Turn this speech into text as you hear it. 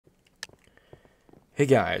Hey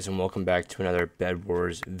guys, and welcome back to another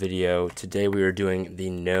Bedwars video. Today we are doing the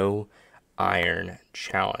no iron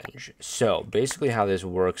challenge. So basically how this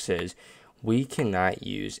works is we cannot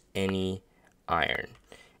use any iron.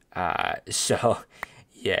 So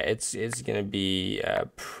yeah, it's gonna be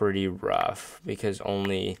pretty rough because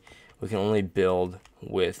we can only build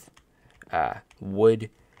with wood,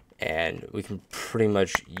 and we can pretty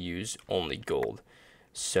much use only gold.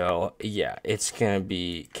 So yeah, it's gonna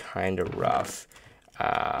be kind of rough.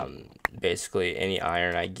 Basically any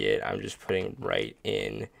iron I get, I'm just putting right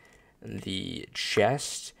in the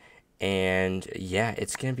chest. And yeah,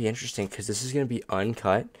 it's gonna be interesting because this is gonna be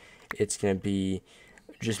uncut. It's gonna be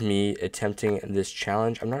just me attempting this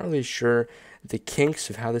challenge. I'm not really sure the kinks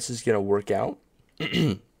of how this is gonna work out,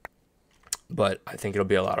 but I think it'll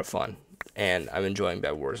be a lot of fun, and I'm enjoying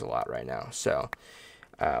Bedwars a lot right now. So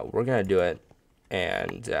we're gonna do it.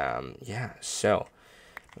 And yeah, so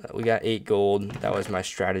we got 8 gold. That was my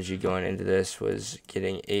strategy going into this, was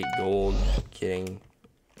getting 8 gold, getting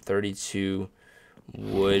 32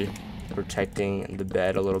 wood, protecting the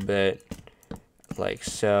bed a little bit, like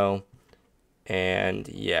so. And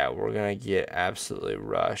yeah, we're gonna get absolutely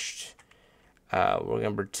rushed. We're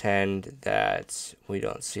gonna pretend that we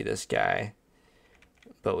don't see this guy,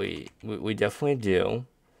 but we definitely do.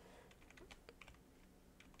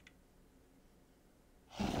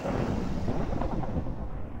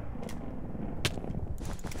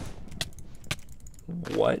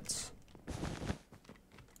 What?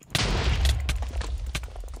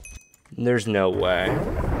 There's no way.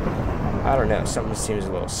 I don't know. Something seems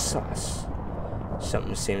a little sus.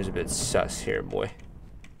 Something seems a bit sus here, boy.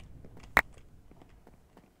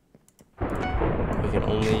 We can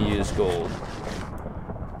only use gold.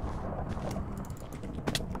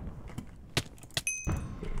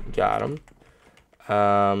 Got him.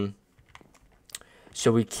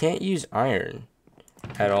 So we can't use iron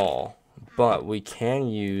at all, but we can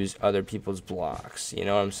use other people's blocks. You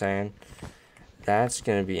know what I'm saying? That's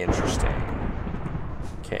gonna be interesting.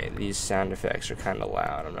 Okay, these sound effects are kind of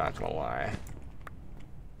loud, I'm not gonna lie.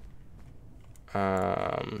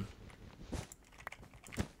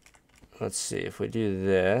 Let's see, if we do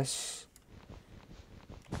this.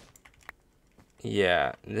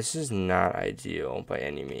 Yeah, this is not ideal by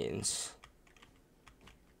any means.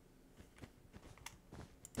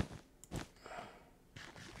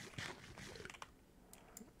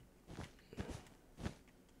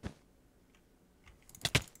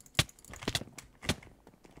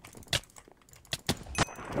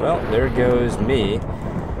 Well, there goes me.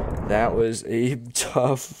 That was a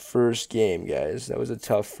tough first game, guys. That was a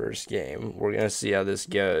tough first game. We're going to see how this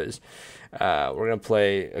goes. We're going to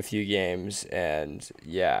play a few games, and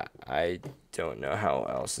yeah, I don't know how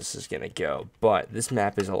else this is going to go. But this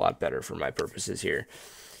map is a lot better for my purposes here.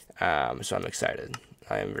 So I'm excited.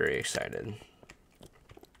 I am very excited.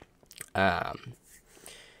 But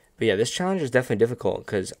yeah, this challenge is definitely difficult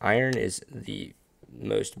because iron is the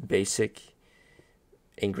most basic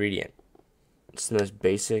ingredient. It's the most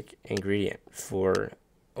basic ingredient for,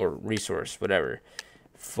 or resource, whatever,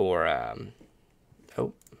 for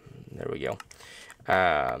oh, there we go,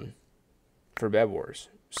 for Bedwars.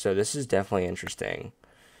 So this is definitely interesting.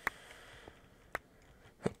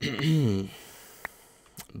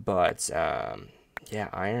 But yeah,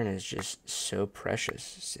 iron is just so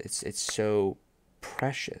precious. It's so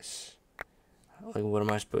precious. Like, what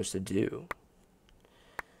am I supposed to do?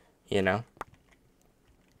 You know?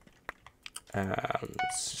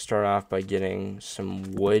 Let's start off by getting some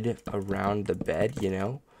wood around the bed, you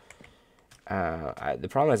know. The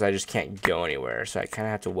problem is I just can't go anywhere, so I kind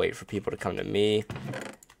of have to wait for people to come to me,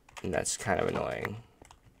 and that's kind of annoying.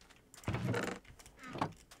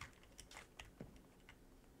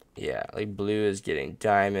 Yeah, like blue is getting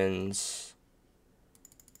diamonds.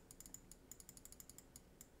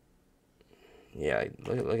 Yeah,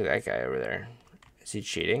 like, look at that guy over there. Is he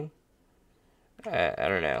cheating? I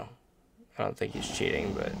don't know. I don't think he's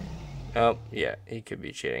cheating, but oh yeah, he could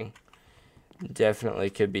be cheating. Definitely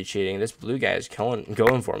could be cheating. This blue guy is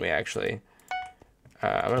going for me, actually.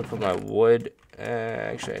 I'm gonna put my wood.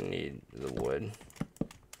 Actually, I need the wood.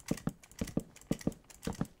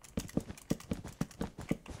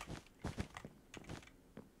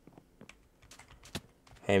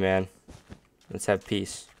 Hey man, let's have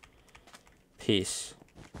peace. Peace.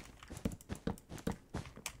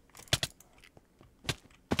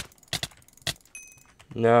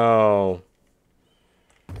 No.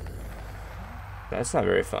 That's not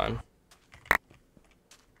very fun.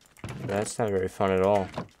 That's not very fun at all.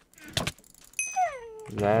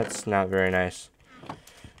 That's not very nice.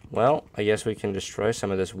 Well, I guess we can destroy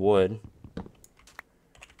some of this wood.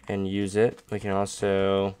 and use it. We can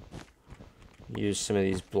also use some of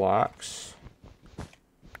these blocks.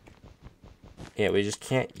 Yeah, we just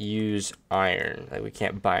can't use iron. Like, we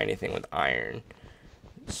can't buy anything with iron.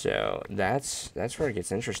 So that's where it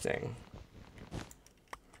gets interesting.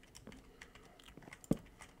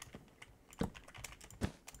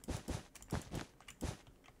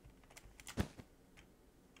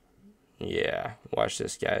 Yeah, watch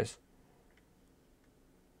this, guys.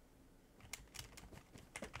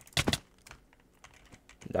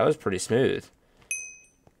 That was pretty smooth.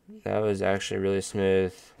 That was actually really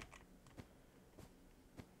smooth.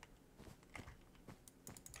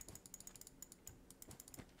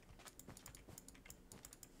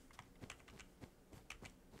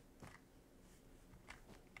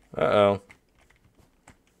 Uh-oh.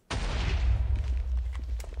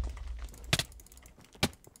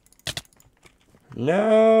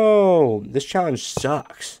 No! This challenge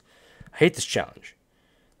sucks. I hate this challenge.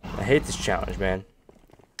 I hate this challenge, man.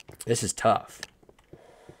 This is tough.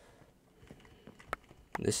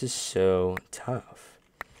 This is so tough.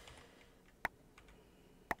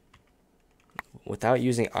 Without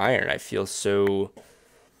using iron, I feel so...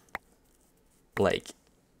 like...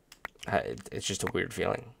 it's just a weird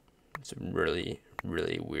feeling. It's a really,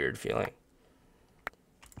 really weird feeling.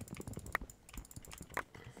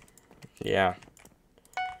 Yeah.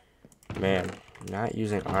 Man, not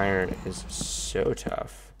using iron is so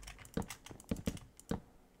tough.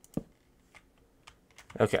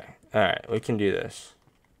 Okay, alright, we can do this.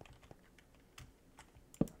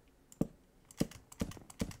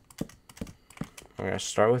 We're gonna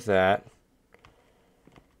start with that.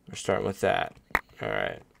 We're starting with that.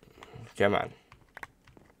 Alright, come on.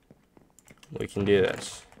 We can do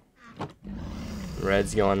this.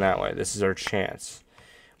 Red's going that way. This is our chance.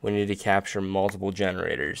 We need to capture multiple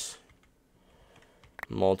generators.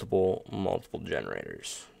 Multiple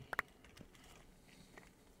generators.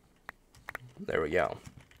 There we go.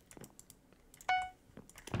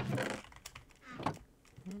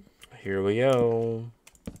 Here we go.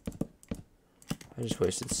 I just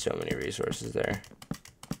wasted so many resources there.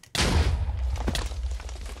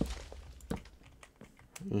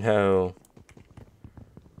 No.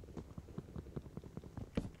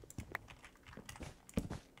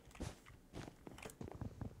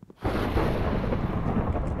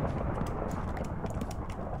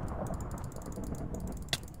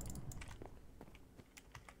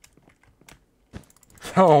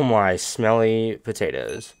 Oh my, smelly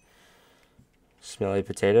potatoes. Smelly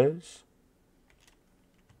potatoes?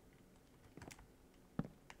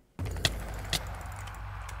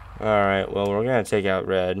 Alright, well, we're gonna take out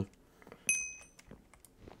red.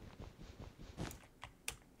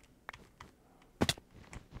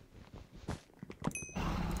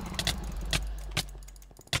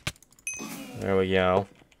 There we go.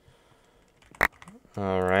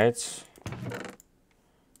 Alright.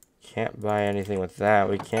 Can't buy anything with that.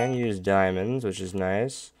 We can use diamonds, which is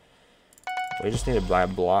nice. We just need to buy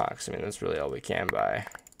blocks. I mean, that's really all we can buy.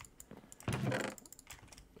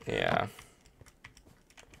 Yeah.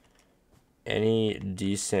 Any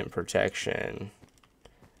decent protection,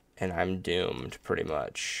 and I'm doomed, pretty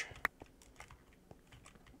much.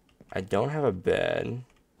 I don't have a bed.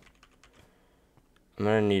 I'm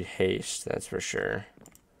gonna need haste, that's for sure.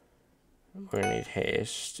 We're gonna need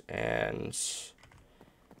haste, and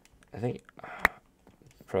I think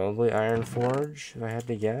probably iron forge, if I had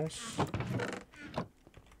to guess.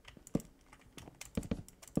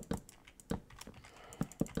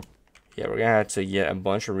 Yeah, we're gonna have to get a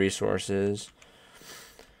bunch of resources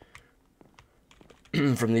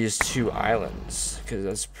from these two islands, because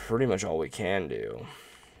that's pretty much all we can do.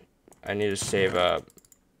 I need to save up.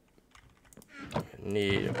 I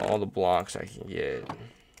need all the blocks I can get.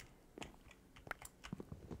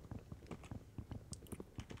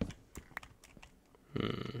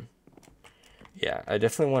 Yeah, I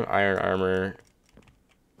definitely want iron armor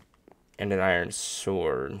and an iron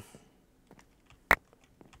sword.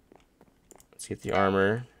 Let's get the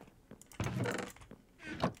armor.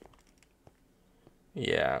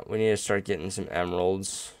 Yeah, we need to start getting some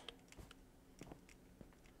emeralds.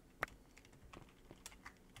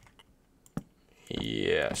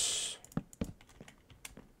 Yes.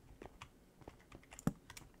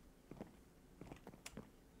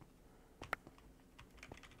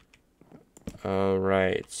 All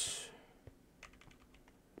right.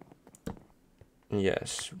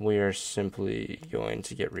 Yes, we are simply going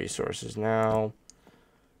to get resources now.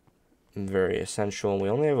 Very essential. We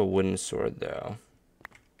only have a wooden sword, though.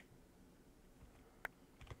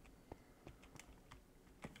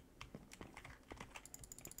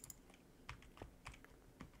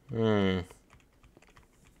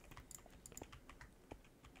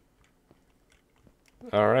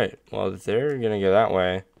 Alright, well, if they're gonna go that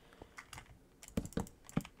way,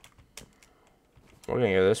 we're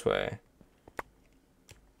gonna go this way.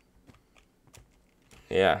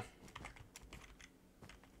 Yeah.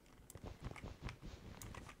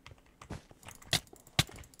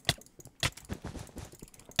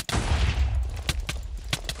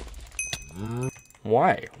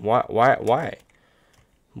 Why? Why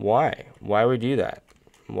would we do that?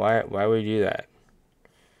 Why would we do that?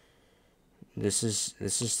 This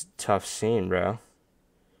is tough scene, bro.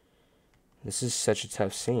 This is such a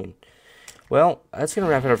tough scene. Well, that's gonna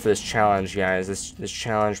wrap it up for this challenge, guys. This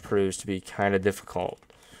challenge proves to be kind of difficult.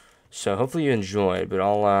 So hopefully you enjoyed, but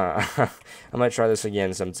I'll I might try this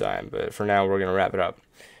again sometime. But for now, we're gonna wrap it up.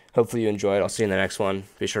 Hopefully you enjoyed. I'll see you in the next one.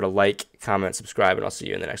 Be sure to like, comment, subscribe, and I'll see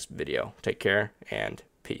you in the next video. Take care and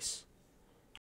peace.